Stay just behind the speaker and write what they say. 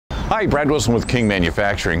Hi, Brad Wilson with King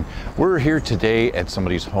Manufacturing. We're here today at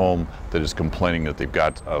somebody's home that is complaining that they've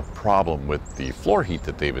got a problem with the floor heat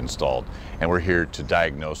that they've installed. And we're here to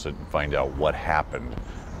diagnose it and find out what happened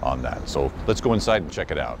on that. So let's go inside and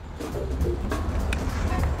check it out.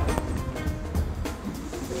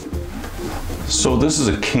 So this is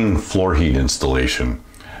a King floor heat installation.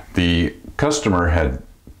 The customer had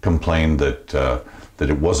complained that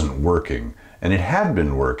it wasn't working, and it had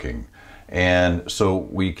been working. And so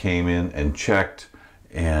we came in and checked,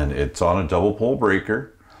 and it's on a double pole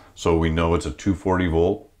breaker. So we know it's a 240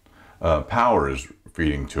 volt power is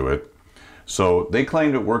feeding to it. So they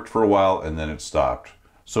claimed it worked for a while and then it stopped.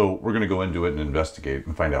 So we're gonna go into it and investigate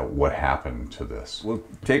and find out what happened to this. We'll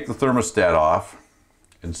take the thermostat off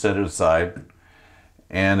and set it aside.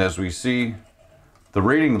 And as we see, the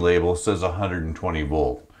rating label says 120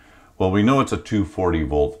 volt. Well, we know it's a 240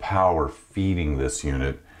 volt power feeding this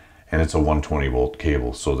unit, and it's a 120 volt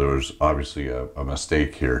cable, so there's obviously a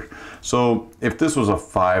mistake here. So if this was a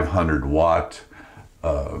 500 watt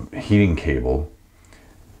heating cable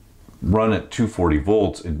run at 240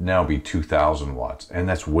 volts, it'd now be 2000 watts, and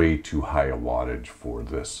that's way too high a wattage for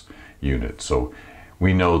this unit. So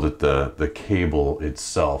we know that the cable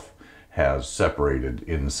itself has separated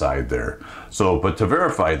inside there. So, but to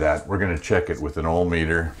verify that, we're gonna check it with an ohm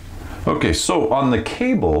meter. Okay, so on the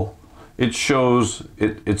cable, it shows,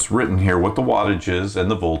 it's written here what the wattage is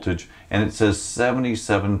and the voltage, and it says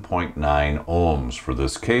 77.9 ohms for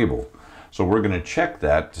this cable. So we're going to check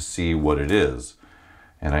that to see what it is.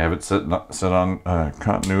 And I have it set on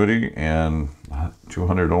continuity and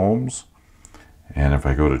 200 ohms. And if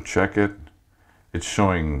I go to check it, it's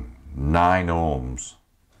showing 9 ohms.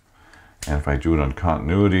 And if I do it on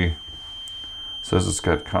continuity, it says it's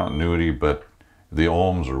got continuity, but the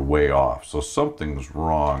ohms are way off. So something's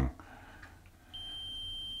wrong.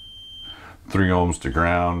 3 ohms to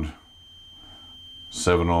ground,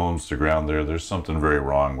 7 ohms to ground there. There's something very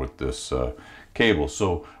wrong with this cable.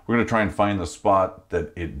 So we're going to try and find the spot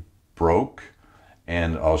that it broke,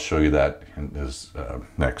 and I'll show you that in this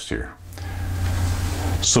next here.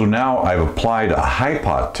 So now I've applied a high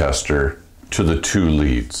pot tester to the 2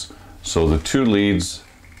 leads. So the 2 leads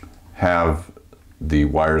have the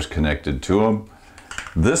wires connected to them.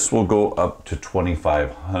 This will go up to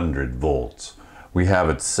 2500 volts. We have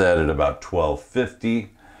it set at about 1250,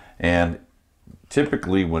 and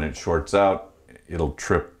typically when it shorts out, it'll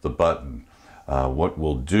trip the button. What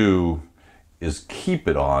we'll do is keep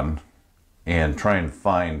it on and try and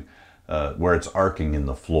find where it's arcing in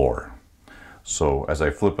the floor. So as I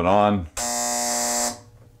flip it on,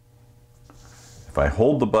 if I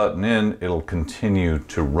hold the button in, it'll continue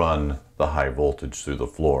to run the high voltage through the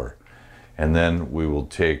floor. And then we will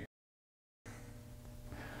take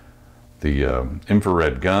the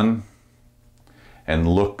infrared gun and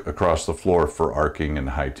look across the floor for arcing and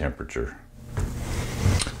high temperature.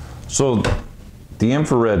 So the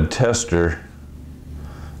infrared tester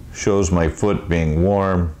shows my foot being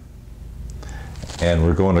warm, and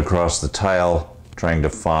we're going across the tile trying to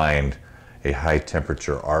find a high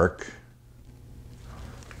temperature arc,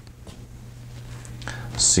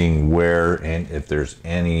 seeing where and if there's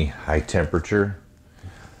any high temperature.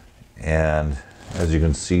 And as you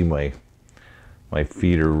can see, my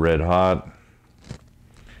feet are red hot,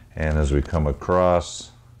 and as we come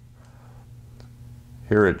across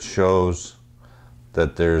here, it shows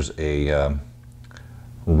that there's a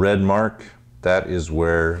red mark. That is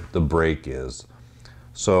where the break is.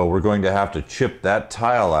 So we're going to have to chip that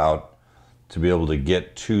tile out to be able to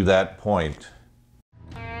get to that point